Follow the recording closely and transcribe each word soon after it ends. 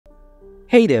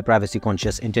Hey there,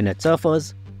 privacy-conscious internet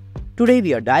surfers. Today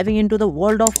we are diving into the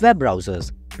world of web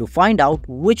browsers to find out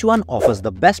which one offers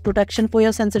the best protection for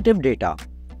your sensitive data.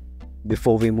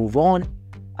 Before we move on,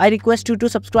 I request you to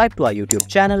subscribe to our YouTube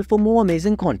channel for more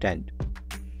amazing content.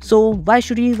 So why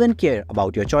should you even care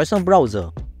about your choice of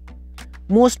browser?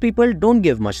 Most people don't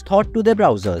give much thought to their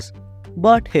browsers.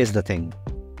 But here's the thing.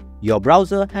 Your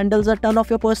browser handles a ton of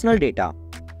your personal data,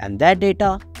 and that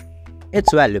data,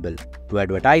 it's valuable to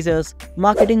advertisers,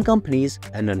 marketing companies,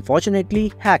 and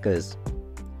unfortunately, hackers.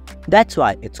 That's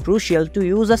why it's crucial to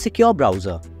use a secure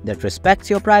browser that respects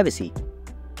your privacy.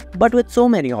 But with so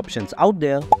many options out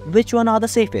there, which one are the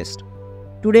safest?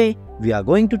 Today, we are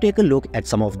going to take a look at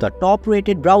some of the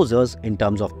top-rated browsers in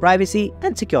terms of privacy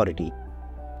and security.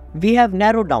 We have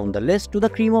narrowed down the list to the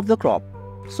cream of the crop,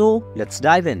 so let's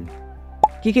dive in.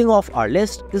 Kicking off our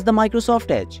list is the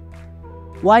Microsoft Edge.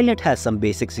 While it has some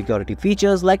basic security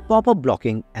features like pop-up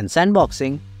blocking and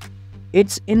sandboxing,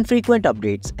 its infrequent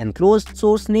updates and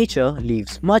closed-source nature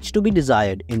leaves much to be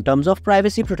desired in terms of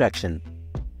privacy protection.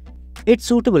 It's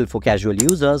suitable for casual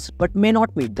users but may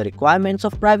not meet the requirements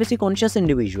of privacy-conscious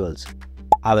individuals.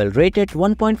 I will rate it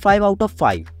 1.5 out of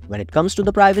 5 when it comes to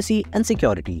the privacy and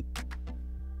security.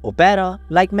 Opera,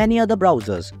 like many other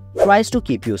browsers, tries to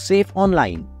keep you safe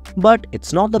online, but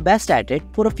it's not the best at it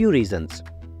for a few reasons.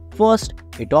 First,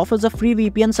 it offers a free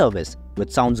VPN service, which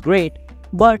sounds great,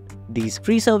 but these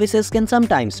free services can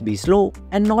sometimes be slow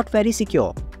and not very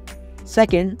secure.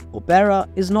 Second, Opera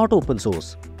is not open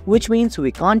source, which means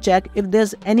we can't check if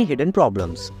there's any hidden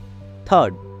problems.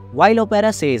 Third, while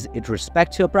Opera says it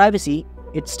respects your privacy,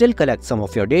 it still collects some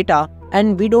of your data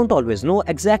and we don't always know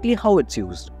exactly how it's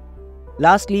used.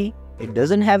 Lastly, it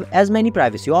doesn't have as many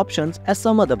privacy options as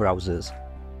some other browsers.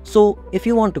 So, if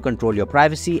you want to control your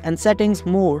privacy and settings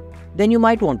more, then you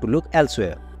might want to look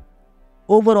elsewhere.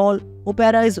 Overall,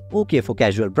 Opera is okay for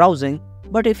casual browsing,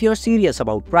 but if you're serious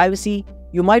about privacy,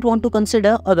 you might want to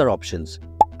consider other options.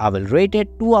 I will rate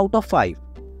it 2 out of 5.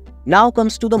 Now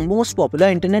comes to the most popular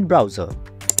internet browser,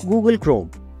 Google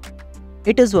Chrome.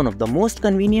 It is one of the most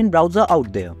convenient browsers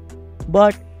out there,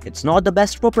 but it's not the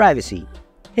best for privacy.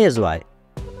 Here's why.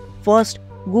 First,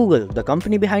 Google, the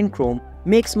company behind Chrome,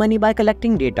 makes money by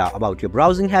collecting data about your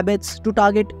browsing habits to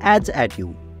target ads at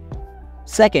you.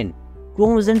 Second,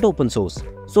 Chrome isn't open source,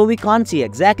 so we can't see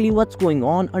exactly what's going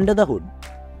on under the hood.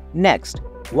 Next,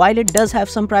 while it does have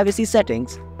some privacy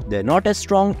settings, they're not as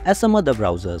strong as some other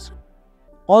browsers.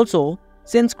 Also,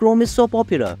 since Chrome is so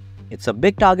popular, it's a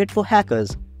big target for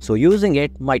hackers, so using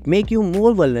it might make you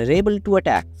more vulnerable to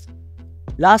attacks.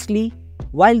 Lastly,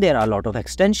 while there are a lot of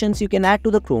extensions you can add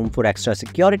to the Chrome for extra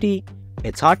security,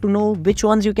 it's hard to know which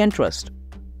ones you can trust.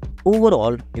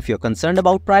 Overall, if you're concerned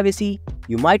about privacy,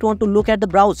 you might want to look at the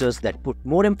browsers that put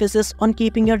more emphasis on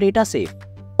keeping your data safe.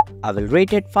 I will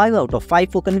rate it 5 out of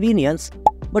 5 for convenience,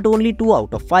 but only 2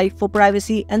 out of 5 for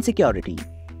privacy and security.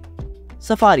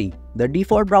 Safari, the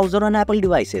default browser on Apple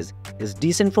devices, is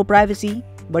decent for privacy,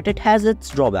 but it has its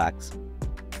drawbacks.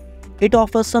 It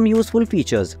offers some useful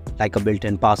features like a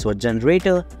built-in password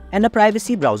generator and a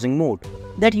privacy browsing mode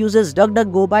that uses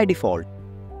DuckDuckGo by default.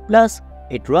 Plus,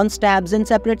 it runs tabs in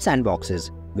separate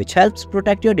sandboxes, which helps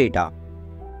protect your data.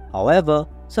 However,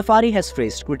 Safari has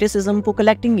faced criticism for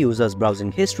collecting users'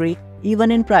 browsing history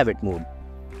even in private mode.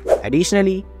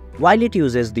 Additionally, while it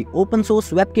uses the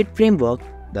open-source WebKit framework,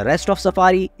 the rest of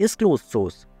Safari is closed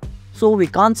source, so we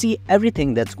can't see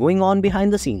everything that's going on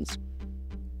behind the scenes.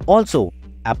 Also,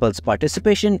 Apple's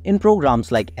participation in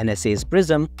programs like NSA's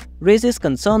PRISM raises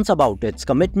concerns about its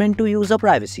commitment to user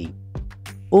privacy.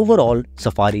 Overall,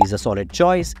 Safari is a solid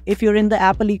choice if you're in the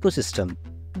Apple ecosystem,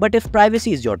 but if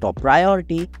privacy is your top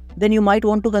priority, then you might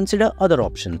want to consider other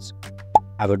options.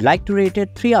 I would like to rate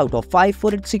it 3 out of 5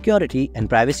 for its security and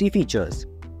privacy features.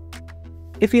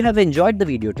 If you have enjoyed the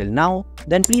video till now,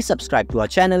 then please subscribe to our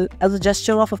channel as a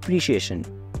gesture of appreciation.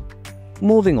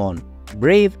 Moving on.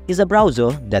 Brave is a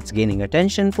browser that's gaining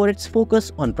attention for its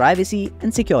focus on privacy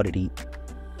and security.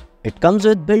 It comes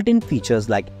with built-in features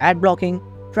like ad blocking,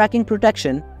 tracking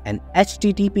protection, and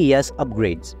HTTPS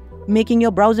upgrades, making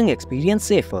your browsing experience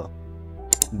safer.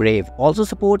 Brave also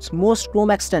supports most Chrome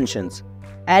extensions,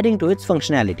 adding to its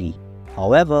functionality.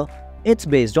 However, it's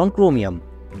based on Chromium,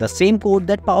 the same code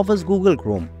that powers Google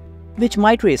Chrome, which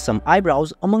might raise some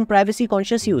eyebrows among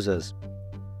privacy-conscious users.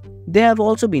 There have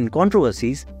also been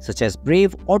controversies such as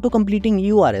Brave auto-completing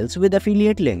URLs with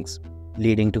affiliate links,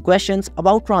 leading to questions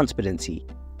about transparency.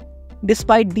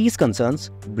 Despite these concerns,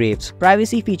 Brave's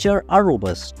privacy features are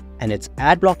robust, and its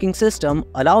ad blocking system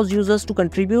allows users to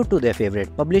contribute to their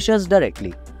favorite publishers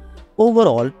directly.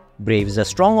 Overall, Brave is a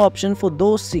strong option for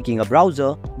those seeking a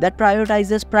browser that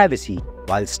prioritizes privacy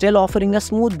while still offering a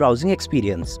smooth browsing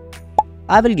experience.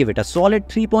 I will give it a solid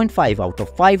 3.5 out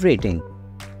of 5 rating.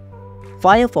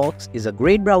 Firefox is a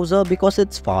great browser because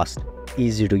it's fast,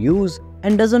 easy to use,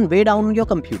 and doesn't weigh down your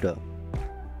computer.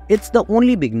 It's the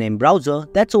only big-name browser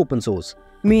that's open source,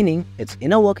 meaning its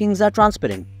inner workings are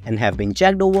transparent and have been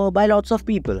checked over by lots of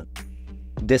people.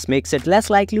 This makes it less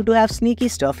likely to have sneaky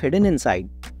stuff hidden inside.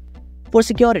 For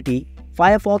security,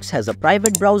 Firefox has a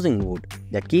private browsing mode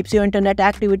that keeps your internet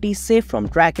activities safe from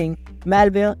tracking,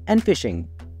 malware, and phishing.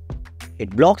 It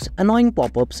blocks annoying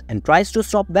pop-ups and tries to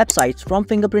stop websites from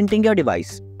fingerprinting your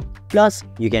device. Plus,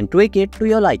 you can tweak it to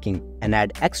your liking and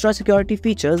add extra security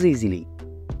features easily.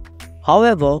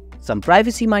 However, some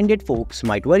privacy-minded folks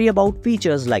might worry about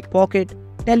features like pocket,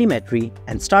 telemetry,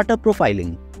 and startup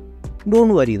profiling.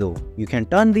 Don't worry though, you can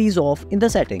turn these off in the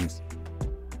settings.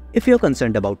 If you're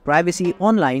concerned about privacy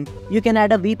online, you can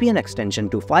add a VPN extension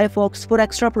to Firefox for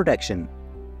extra protection.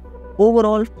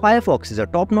 Overall, Firefox is a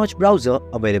top-notch browser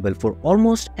available for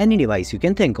almost any device you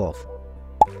can think of.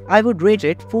 I would rate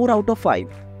it 4 out of 5.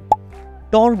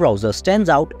 Tor Browser stands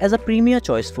out as a premier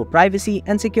choice for privacy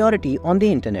and security on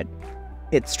the internet.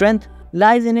 Its strength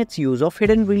lies in its use of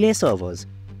hidden relay servers,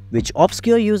 which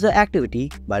obscure user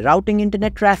activity by routing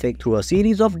internet traffic through a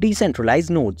series of decentralized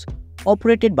nodes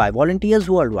operated by volunteers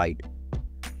worldwide.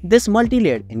 This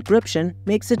multi-layered encryption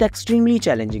makes it extremely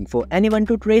challenging for anyone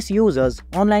to trace users'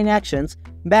 online actions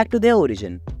back to their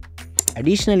origin.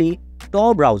 Additionally,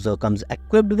 Tor Browser comes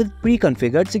equipped with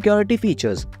pre-configured security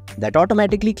features that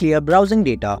automatically clear browsing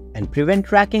data and prevent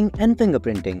tracking and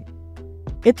fingerprinting.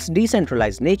 Its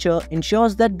decentralized nature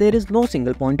ensures that there is no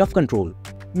single point of control,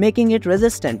 making it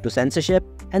resistant to censorship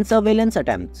and surveillance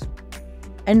attempts.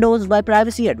 Endorsed by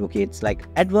privacy advocates like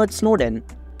Edward Snowden,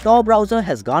 Tor Browser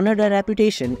has garnered a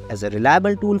reputation as a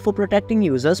reliable tool for protecting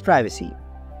users' privacy.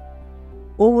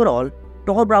 Overall,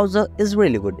 Tor Browser is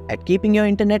really good at keeping your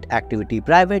internet activity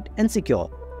private and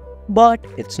secure. But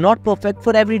it's not perfect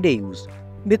for everyday use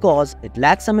because it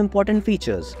lacks some important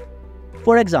features.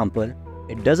 For example,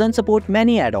 it doesn't support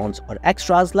many add-ons or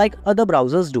extras like other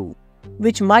browsers do,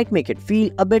 which might make it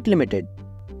feel a bit limited.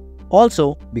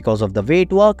 Also, because of the way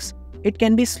it works, it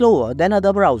can be slower than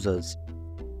other browsers.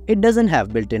 It doesn't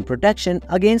have built-in protection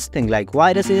against things like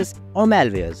viruses or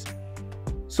malwares.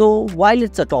 So, while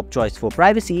it's a top choice for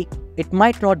privacy, it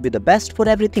might not be the best for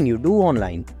everything you do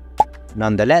online.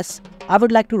 Nonetheless, I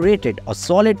would like to rate it a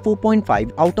solid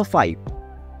 4.5 out of 5.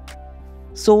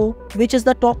 So, which is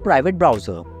the top private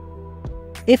browser?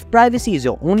 If privacy is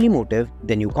your only motive,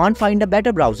 then you can't find a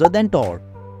better browser than Tor.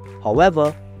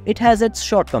 However, it has its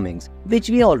shortcomings, which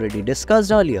we already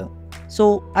discussed earlier,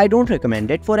 so I don't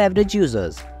recommend it for average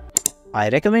users. I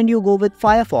recommend you go with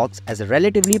Firefox as a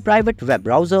relatively private web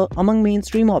browser among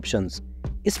mainstream options,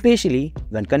 especially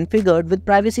when configured with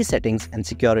privacy settings and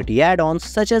security add-ons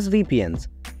such as VPNs.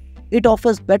 It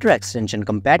offers better extension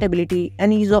compatibility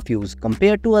and ease of use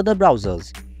compared to other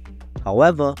browsers.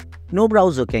 However, no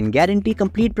browser can guarantee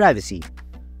complete privacy.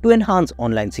 To enhance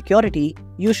online security,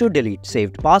 you should delete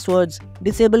saved passwords,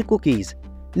 disable cookies,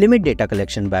 limit data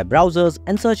collection by browsers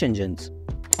and search engines,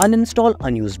 uninstall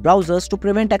unused browsers to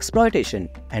prevent exploitation,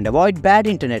 and avoid bad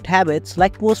internet habits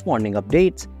like postponing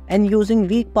updates and using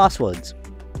weak passwords.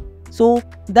 So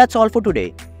that's all for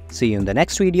today. See you in the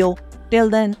next video. Till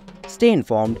then, stay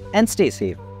informed and stay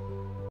safe.